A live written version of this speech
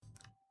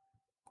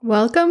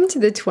Welcome to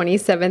the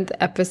 27th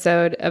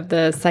episode of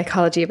the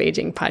Psychology of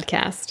Aging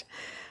podcast.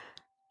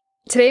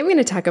 Today I'm going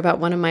to talk about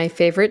one of my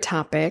favorite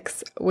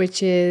topics,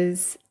 which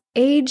is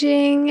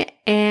aging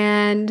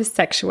and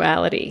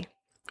sexuality.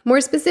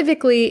 More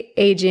specifically,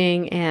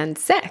 aging and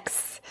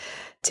sex,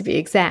 to be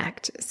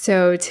exact.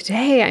 So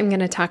today I'm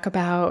going to talk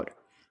about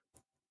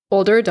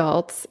older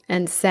adults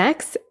and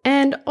sex,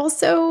 and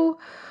also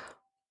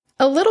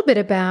a little bit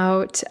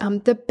about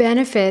the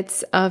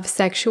benefits of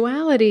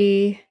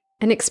sexuality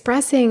and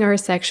expressing our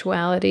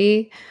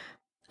sexuality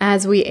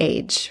as we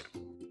age.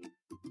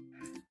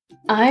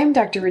 I'm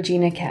Dr.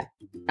 Regina Kep.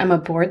 I'm a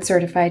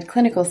board-certified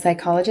clinical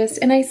psychologist,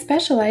 and I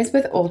specialize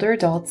with older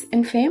adults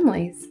and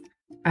families.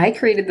 I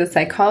created the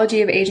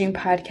Psychology of Aging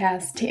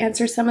podcast to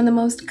answer some of the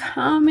most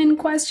common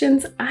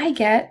questions I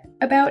get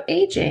about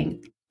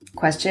aging.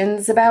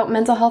 Questions about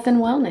mental health and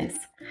wellness,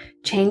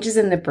 changes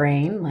in the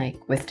brain,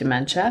 like with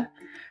dementia,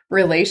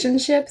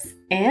 relationships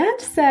and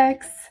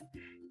sex,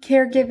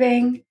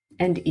 caregiving,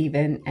 and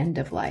even end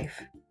of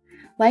life.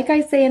 Like I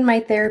say in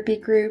my therapy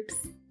groups,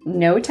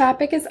 no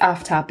topic is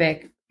off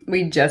topic.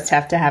 We just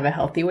have to have a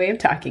healthy way of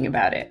talking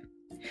about it.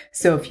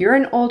 So if you're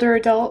an older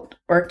adult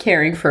or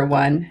caring for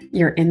one,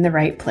 you're in the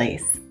right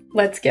place.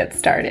 Let's get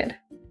started.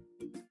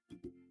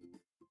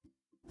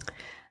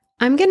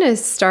 I'm going to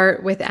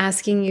start with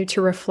asking you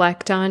to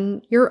reflect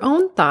on your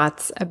own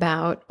thoughts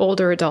about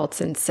older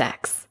adults and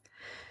sex.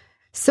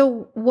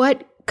 So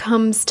what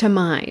comes to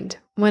mind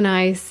when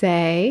I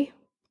say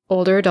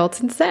older adults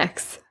and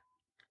sex?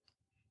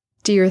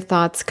 Do your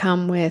thoughts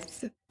come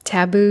with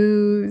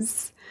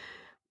taboos,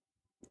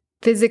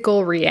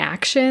 physical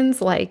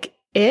reactions like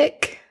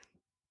ick,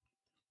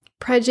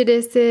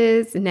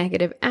 prejudices,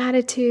 negative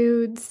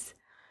attitudes?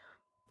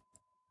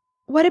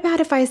 What about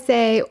if I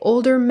say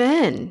older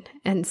men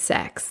and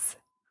sex?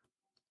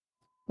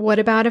 What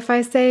about if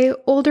I say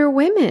older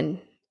women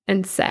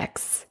and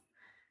sex?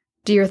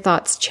 Do your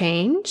thoughts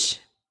change?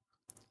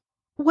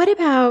 What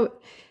about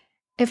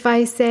if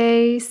I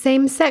say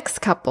same-sex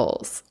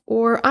couples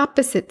or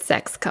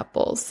opposite-sex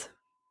couples?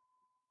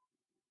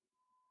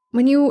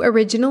 When you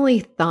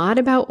originally thought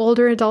about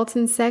older adults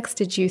and sex,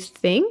 did you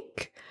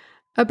think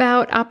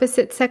about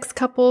opposite-sex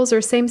couples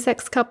or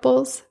same-sex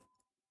couples?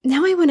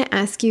 Now I want to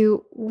ask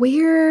you,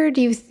 where do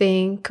you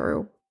think,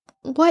 or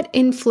what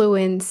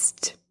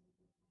influenced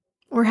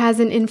or has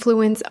an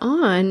influence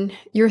on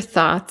your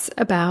thoughts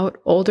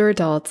about older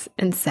adults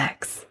and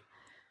sex?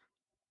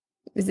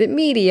 Is it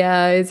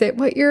media? Is it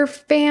what your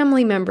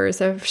family members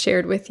have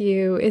shared with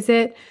you? Is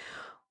it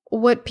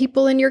what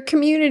people in your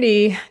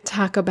community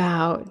talk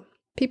about?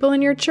 People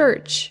in your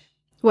church?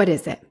 What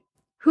is it?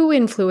 Who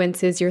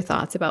influences your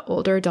thoughts about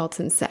older adults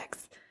and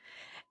sex?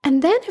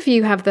 And then if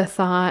you have the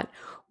thought,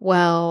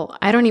 well,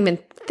 I don't even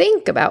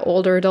think about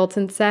older adults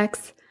and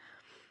sex,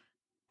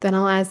 then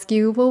I'll ask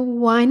you, well,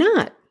 why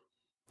not?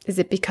 Is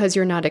it because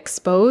you're not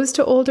exposed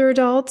to older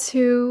adults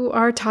who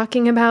are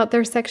talking about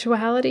their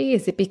sexuality?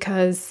 Is it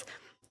because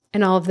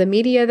in all of the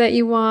media that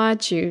you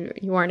watch, you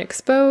aren't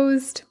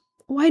exposed?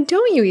 Why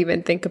don't you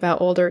even think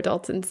about older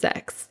adults and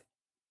sex?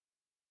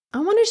 I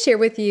want to share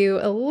with you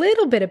a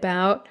little bit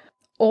about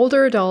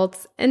older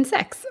adults and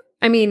sex.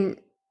 I mean,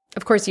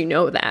 of course you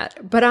know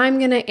that, but I'm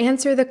going to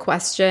answer the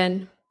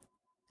question,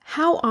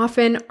 how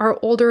often are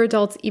older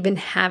adults even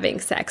having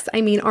sex? I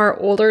mean, are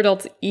older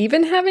adults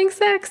even having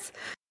sex?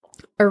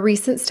 A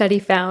recent study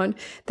found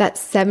that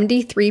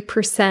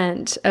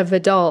 73% of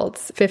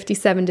adults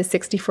 57 to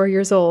 64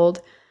 years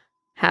old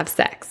have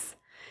sex.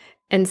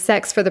 And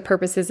sex for the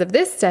purposes of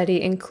this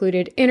study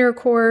included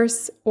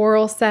intercourse,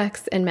 oral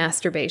sex, and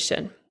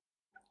masturbation.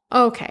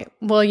 Okay,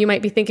 well, you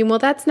might be thinking, well,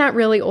 that's not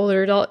really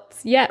older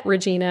adults yet,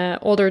 Regina.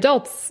 Older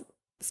adults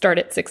start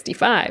at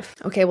 65.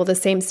 Okay, well, the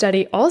same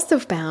study also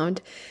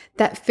found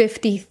that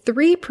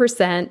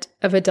 53%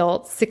 of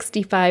adults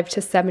 65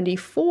 to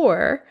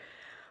 74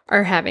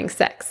 are having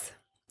sex.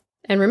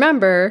 And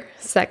remember,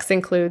 sex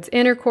includes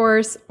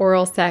intercourse,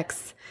 oral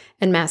sex,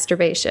 and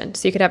masturbation.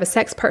 So you could have a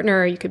sex partner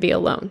or you could be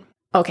alone.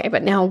 Okay,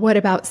 but now what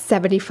about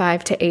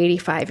 75 to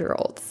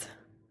 85-year-olds?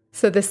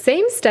 So the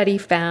same study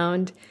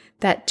found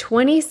that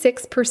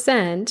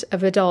 26%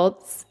 of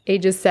adults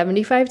ages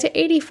 75 to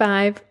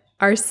 85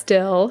 are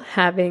still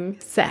having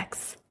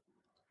sex.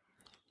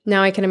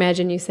 Now I can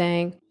imagine you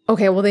saying,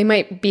 okay, well, they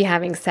might be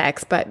having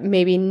sex, but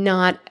maybe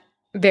not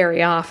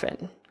very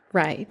often,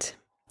 right?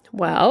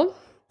 Well,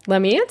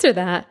 let me answer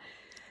that.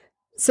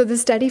 So the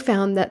study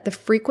found that the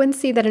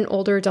frequency that an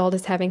older adult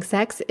is having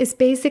sex is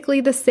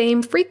basically the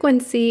same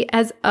frequency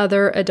as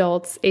other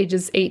adults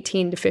ages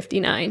 18 to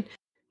 59.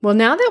 Well,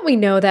 now that we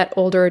know that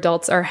older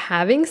adults are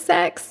having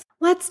sex,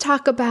 let's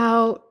talk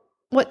about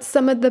what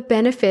some of the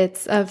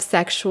benefits of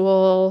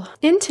sexual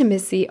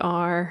intimacy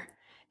are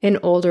in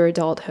older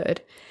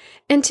adulthood.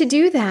 And to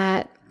do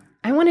that,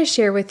 I want to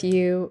share with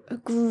you a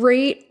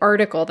great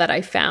article that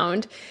I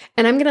found,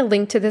 and I'm going to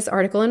link to this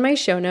article in my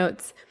show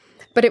notes.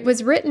 But it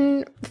was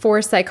written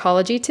for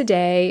Psychology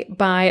Today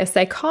by a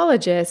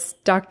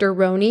psychologist, Dr.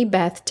 Roni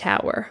Beth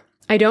Tower.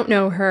 I don't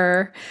know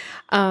her,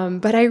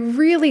 but I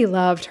really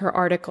loved her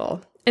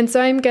article. And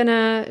so I'm going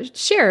to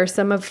share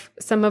some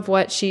of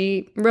what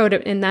she wrote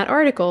in that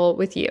article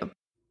with you.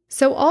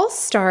 So I'll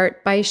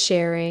start by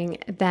sharing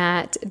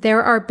that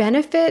there are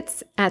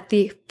benefits at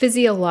the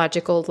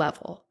physiological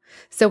level.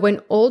 So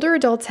when older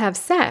adults have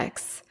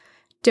sex,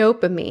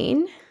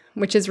 dopamine,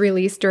 which is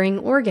released during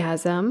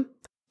orgasm,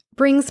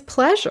 brings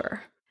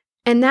pleasure.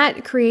 And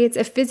that creates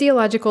a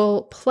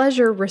physiological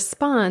pleasure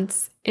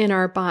response in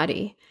our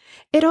body.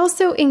 It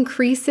also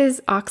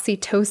increases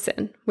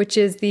oxytocin, which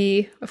is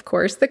of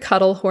course, the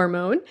cuddle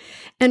hormone,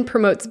 and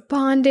promotes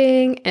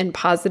bonding and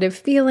positive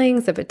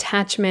feelings of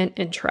attachment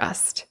and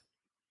trust.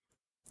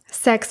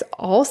 Sex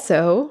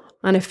also,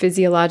 on a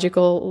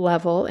physiological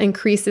level,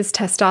 increases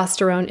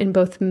testosterone in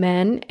both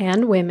men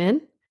and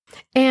women.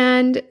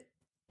 And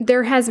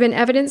there has been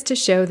evidence to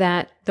show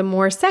that the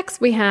more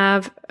sex we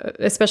have,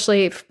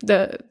 especially if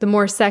the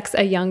more sex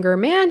a younger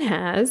man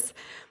has,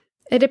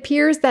 it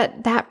appears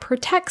that that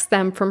protects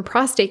them from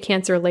prostate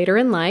cancer later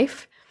in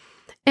life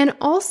and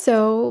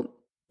also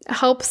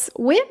helps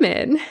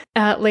women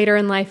later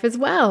in life as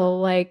well,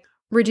 like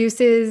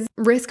reduces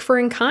risk for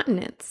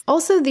incontinence.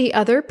 Also, the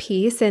other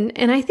piece, and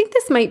I think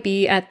this might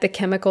be at the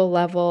chemical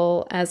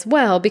level as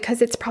well,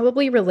 because it's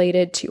probably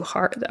related to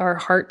our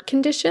heart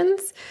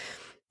conditions.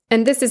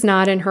 And this is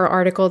not in her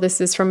article. This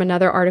is from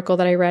another article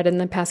that I read in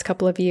the past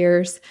couple of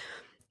years,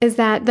 is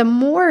that the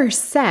more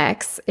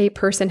sex a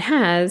person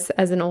has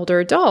as an older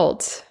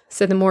adult,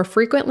 so the more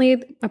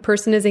frequently a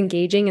person is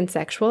engaging in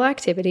sexual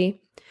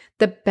activity,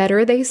 the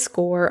better they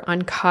score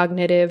on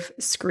cognitive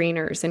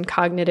screeners and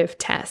cognitive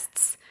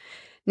tests.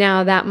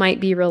 Now, that might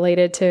be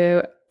related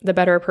to the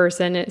better a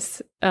person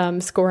is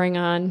scoring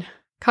on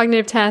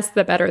cognitive tests,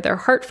 the better their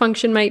heart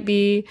function might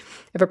be.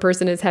 If a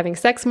person is having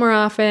sex more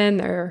often,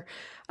 their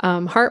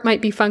heart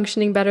might be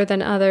functioning better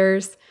than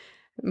others,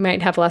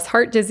 might have less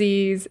heart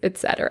disease,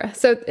 etc.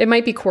 So it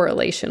might be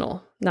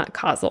correlational, not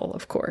causal,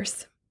 of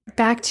course.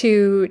 Back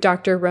to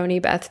Dr.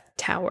 Roni Beth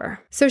Tower.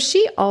 So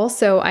she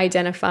also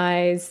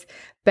identifies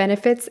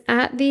benefits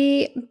at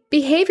the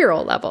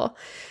behavioral level.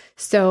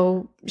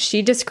 So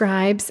she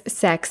describes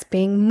sex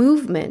being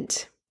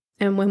movement.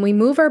 And when we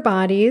move our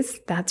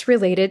bodies, that's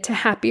related to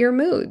happier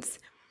moods.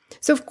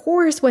 So of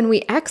course, when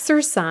we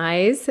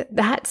exercise,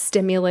 that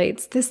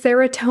stimulates the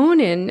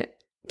serotonin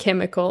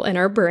chemical in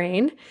our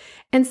brain,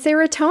 and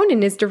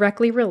serotonin is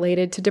directly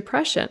related to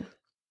depression.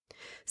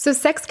 So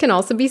sex can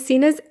also be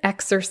seen as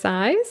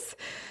exercise,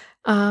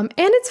 and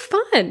it's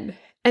fun.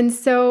 And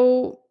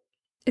so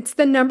it's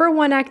the number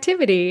one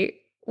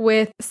activity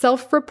with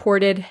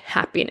self-reported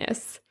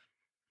happiness.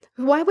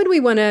 Why would we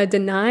want to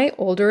deny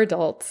older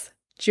adults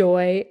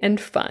joy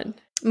and fun?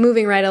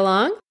 Moving right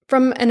along.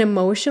 From an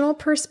emotional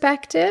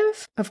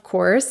perspective, of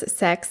course,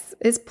 sex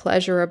is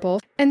pleasurable,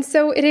 and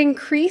so it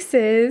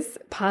increases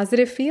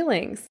positive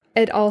feelings.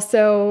 It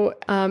also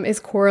is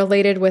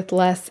correlated with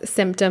less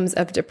symptoms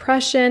of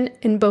depression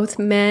in both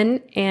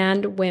men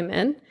and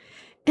women,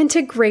 and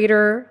to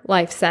greater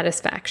life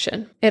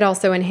satisfaction. It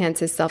also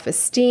enhances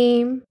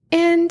self-esteem,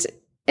 and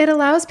it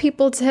allows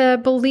people to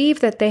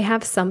believe that they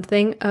have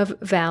something of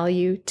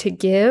value to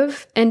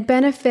give and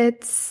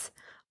benefits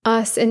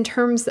us in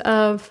terms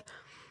of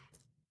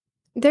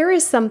there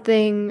is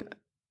something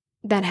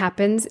that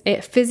happens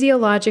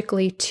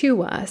physiologically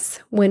to us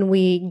when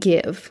we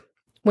give,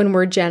 when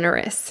we're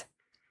generous.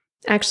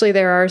 Actually,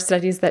 there are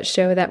studies that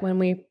show that when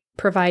we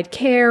provide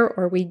care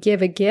or we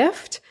give a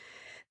gift,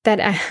 that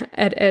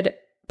it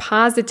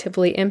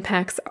positively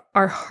impacts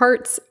our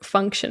heart's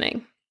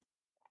functioning.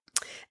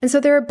 And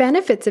so there are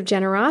benefits of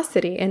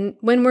generosity. And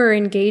when we're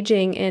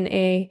engaging in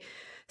a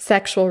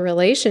sexual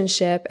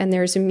relationship and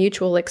there's a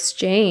mutual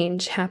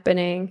exchange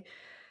happening,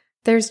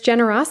 there's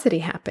generosity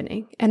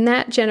happening. And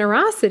that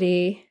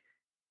generosity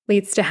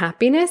leads to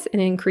happiness and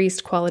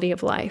increased quality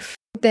of life.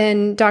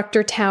 Then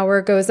Dr.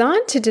 Tower goes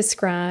on to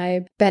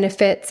describe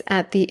benefits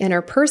at the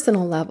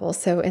interpersonal level,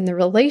 so in the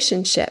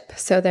relationship.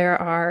 So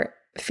there are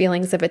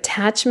feelings of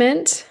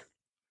attachment,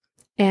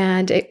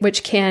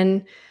 which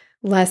can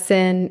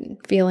lessen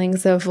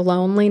feelings of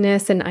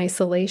loneliness and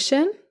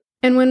isolation.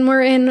 And when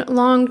we're in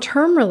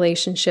long-term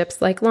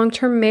relationships, like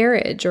long-term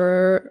marriage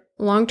or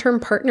long-term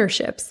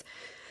partnerships,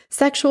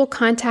 sexual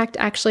contact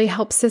actually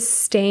helps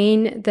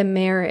sustain the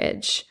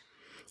marriage,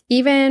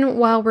 even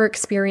while we're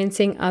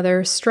experiencing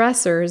other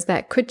stressors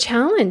that could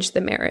challenge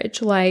the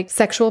marriage, like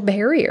sexual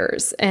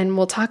barriers. And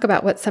we'll talk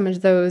about what some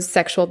of those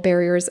sexual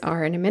barriers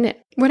are in a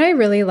minute. What I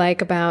really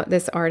like about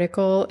this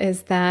article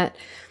is that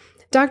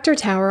Dr.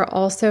 Tower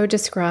also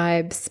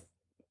describes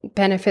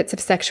benefits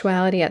of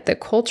sexuality at the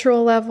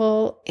cultural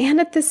level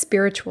and at the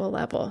spiritual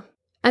level.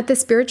 At the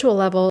spiritual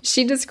level,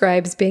 she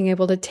describes being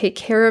able to take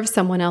care of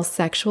someone else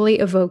sexually,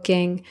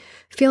 evoking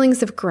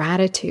feelings of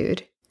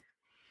gratitude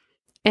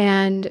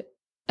and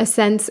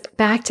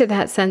back to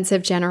that sense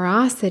of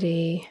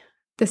generosity,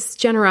 this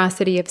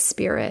generosity of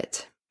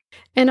spirit.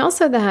 And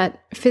also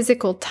that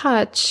physical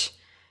touch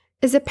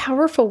is a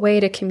powerful way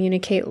to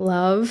communicate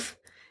love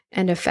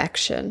and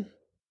affection.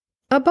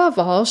 Above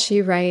all,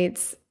 she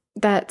writes,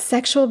 that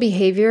sexual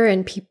behavior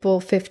in people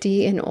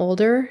 50 and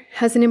older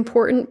has an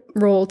important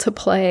role to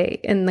play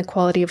in the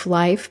quality of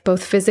life,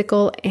 both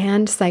physical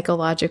and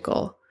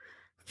psychological,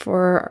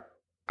 for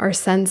our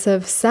sense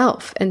of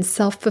self and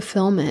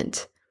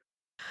self-fulfillment.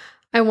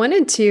 I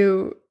wanted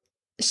to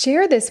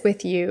share this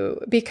with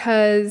you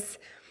because,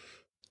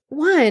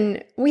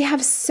 one, we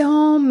have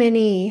so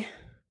many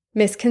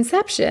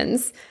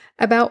misconceptions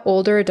about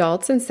older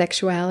adults and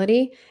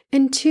sexuality,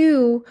 and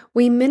two,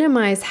 we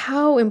minimize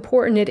how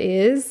important it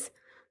is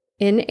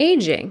in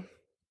aging.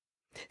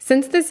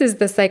 Since this is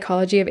the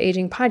Psychology of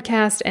Aging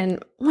podcast,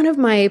 and one of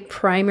my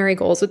primary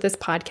goals with this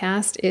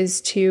podcast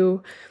is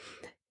to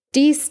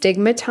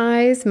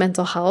destigmatize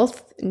mental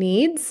health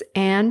needs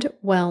and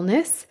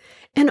wellness,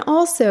 and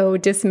also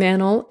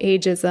dismantle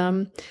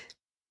ageism,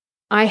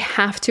 I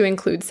have to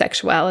include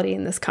sexuality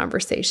in this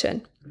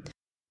conversation.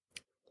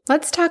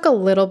 Let's talk a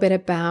little bit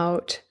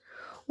about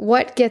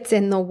what gets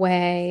in the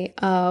way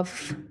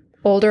of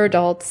older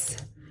adults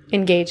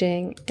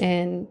engaging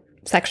in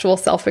sexual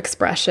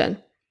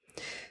self-expression.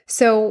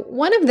 So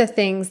one of the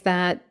things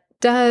that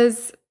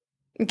does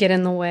get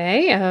in the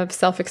way of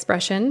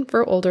self-expression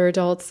for older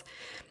adults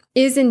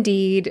is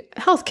indeed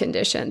health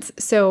conditions.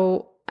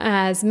 So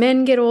as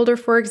men get older,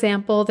 for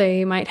example,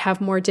 they might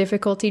have more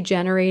difficulty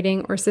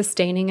generating or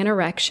sustaining an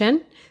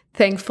erection.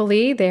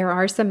 Thankfully, there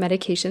are some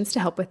medications to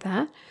help with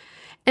that.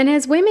 And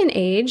as women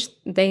age,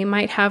 they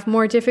might have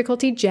more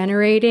difficulty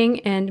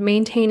generating and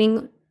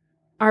maintaining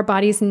our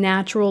body's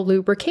natural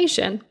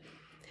lubrication.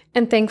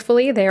 And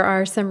thankfully, there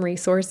are some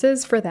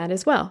resources for that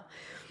as well.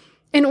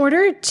 In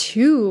order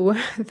to,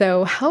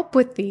 though, help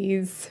with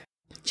these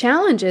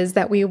challenges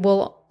that we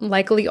will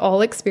likely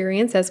all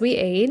experience as we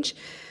age,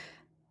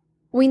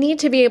 we need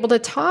to be able to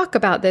talk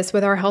about this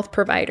with our health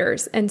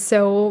providers. And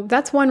so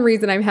that's one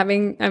reason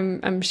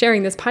I'm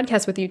sharing this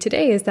podcast with you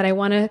today, is that I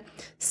want to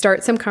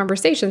start some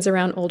conversations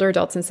around older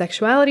adults and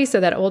sexuality so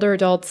that older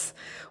adults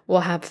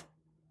will have,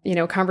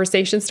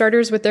 conversation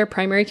starters with their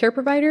primary care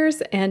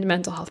providers and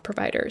mental health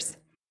providers.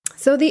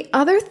 So the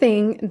other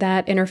thing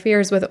that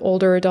interferes with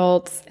older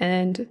adults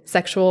and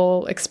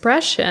sexual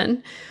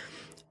expression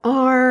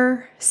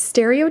are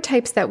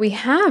stereotypes that we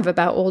have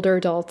about older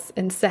adults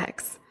and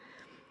sex.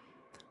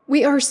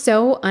 We are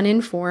so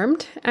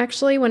uninformed,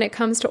 actually, when it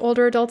comes to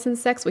older adults and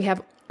sex. We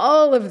have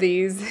all of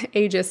these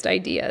ageist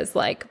ideas,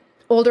 like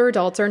older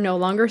adults are no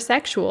longer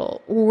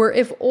sexual, or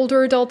if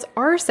older adults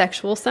are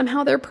sexual,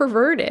 somehow they're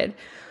perverted,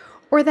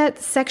 or that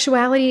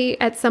sexuality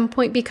at some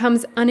point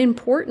becomes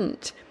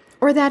unimportant,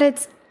 or that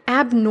it's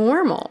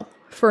abnormal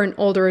for an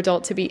older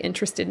adult to be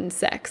interested in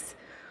sex.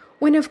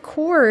 When, of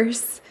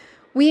course,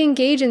 we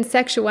engage in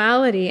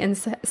sexuality and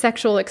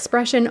sexual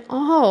expression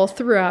all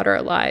throughout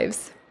our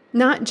lives,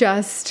 not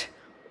just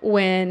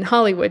when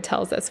Hollywood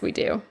tells us we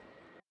do.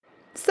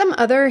 Some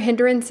other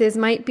hindrances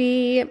might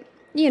be,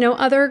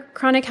 other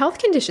chronic health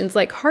conditions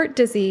like heart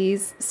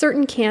disease,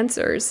 certain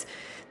cancers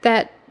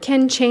that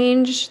can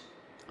change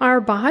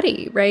our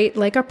body, right?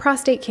 Like a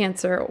prostate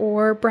cancer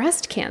or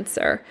breast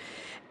cancer,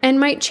 and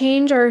might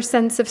change our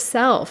sense of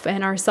self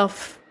and our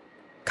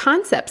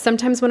self-concept.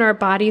 Sometimes when our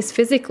bodies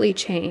physically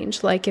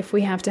change, like if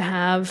we have to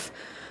have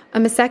a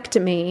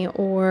mastectomy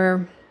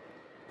or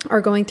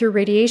are going through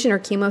radiation or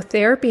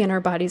chemotherapy and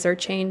our bodies are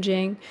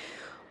changing,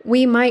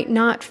 we might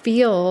not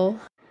feel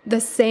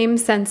the same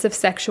sense of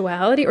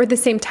sexuality or the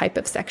same type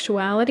of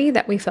sexuality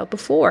that we felt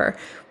before.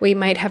 We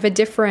might have a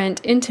different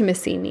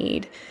intimacy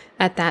need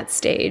at that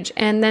stage.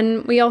 And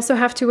then we also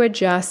have to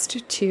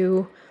adjust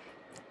to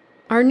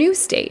our new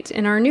state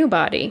in our new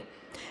body.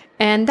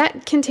 And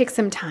that can take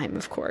some time,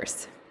 of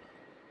course.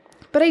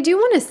 But I do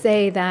want to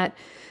say that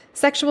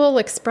sexual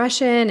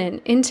expression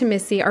and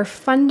intimacy are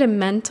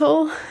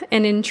fundamental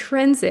and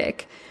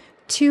intrinsic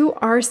to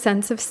our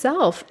sense of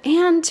self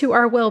and to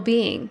our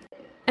well-being.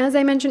 As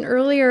I mentioned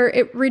earlier,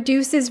 it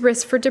reduces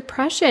risk for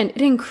depression.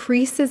 It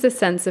increases a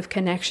sense of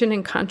connection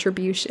and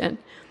contribution.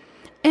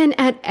 And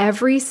at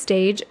every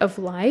stage of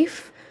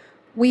life,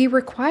 we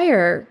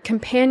require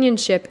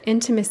companionship,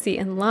 intimacy,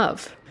 and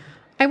love.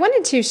 I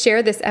wanted to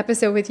share this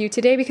episode with you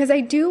today because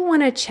I do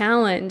want to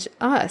challenge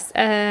us,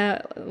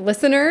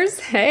 listeners.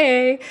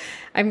 Hey,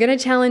 I'm going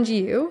to challenge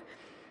you,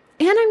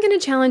 and I'm going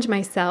to challenge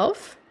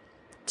myself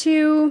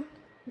to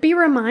be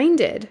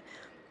reminded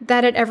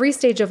that at every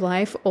stage of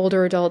life,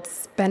 older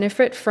adults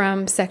benefit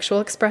from sexual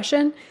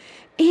expression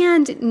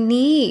and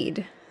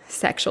need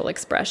sexual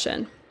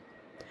expression.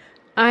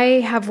 I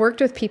have worked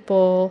with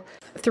people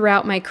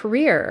throughout my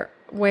career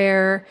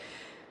where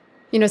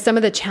some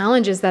of the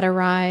challenges that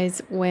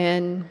arise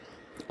when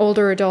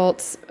older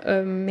adults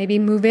maybe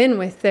move in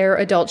with their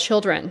adult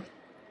children,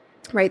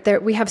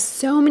 right? We have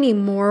so many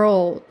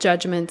moral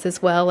judgments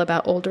as well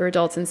about older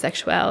adults and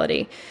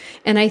sexuality.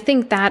 And I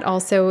think that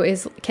also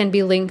can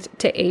be linked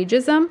to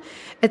ageism.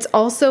 It's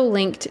also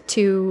linked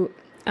to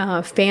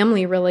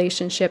family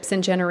relationships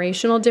and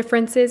generational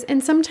differences,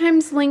 and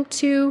sometimes linked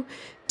to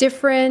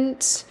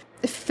different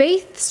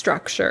faith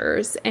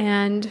structures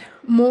and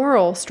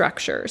moral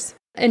structures.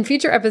 In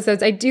future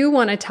episodes, I do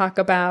want to talk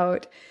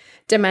about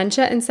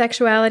dementia and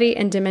sexuality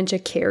and dementia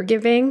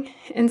caregiving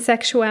and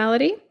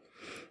sexuality,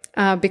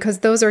 because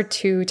those are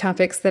two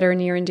topics that are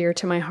near and dear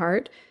to my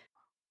heart.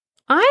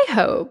 I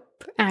hope,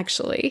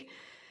 actually,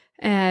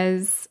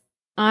 as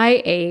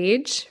I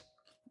age,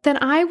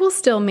 that I will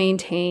still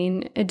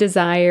maintain a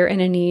desire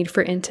and a need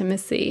for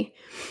intimacy.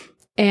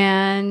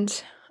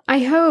 And I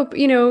hope,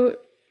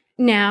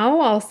 now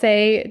I'll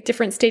say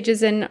different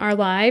stages in our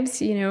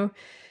lives,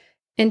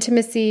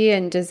 intimacy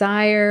and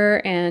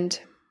desire and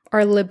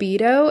our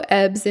libido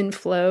ebbs and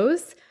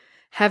flows.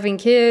 Having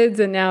kids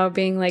and now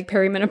being like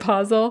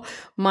perimenopausal,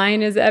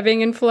 mine is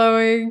ebbing and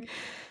flowing.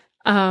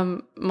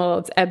 Well,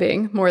 it's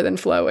ebbing more than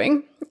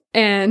flowing.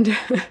 And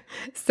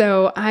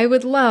so I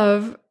would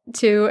love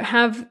to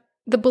have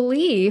the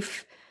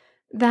belief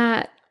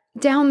that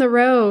down the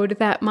road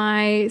that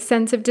my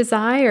sense of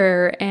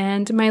desire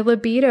and my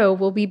libido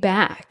will be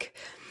back.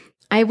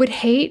 I would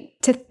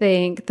hate to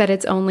think that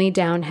it's only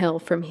downhill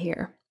from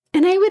here.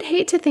 And I would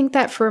hate to think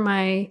that for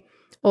my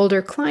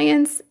older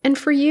clients and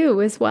for you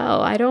as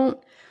well.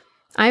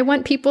 I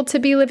want people to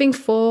be living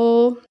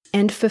full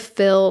and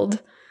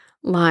fulfilled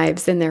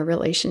lives in their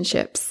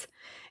relationships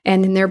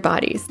and in their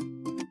bodies.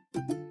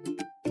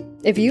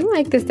 If you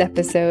like this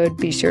episode,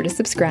 be sure to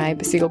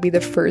subscribe so you'll be the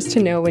first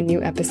to know when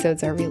new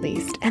episodes are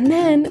released. And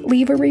then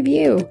leave a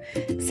review.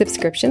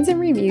 Subscriptions and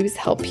reviews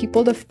help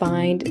people to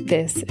find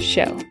this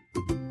show.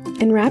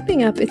 In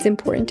wrapping up, it's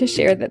important to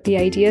share that the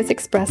ideas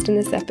expressed in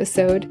this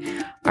episode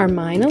are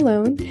mine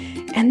alone,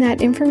 and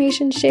that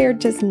information shared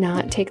does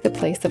not take the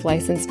place of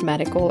licensed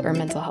medical or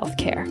mental health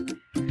care.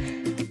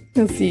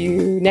 I'll see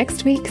you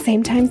next week,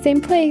 same time,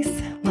 same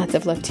place. Lots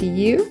of love to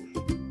you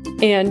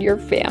and your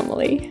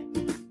family.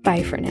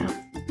 Bye for now.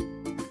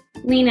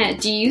 Lena,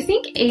 do you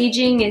think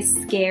aging is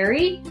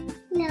scary?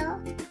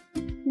 No.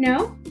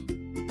 No?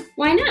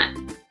 Why not?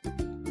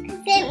 Because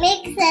it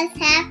makes us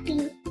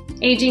happy.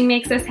 Aging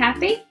makes us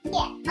happy?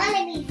 Yeah, I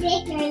want to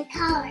be bigger and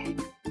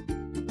taller.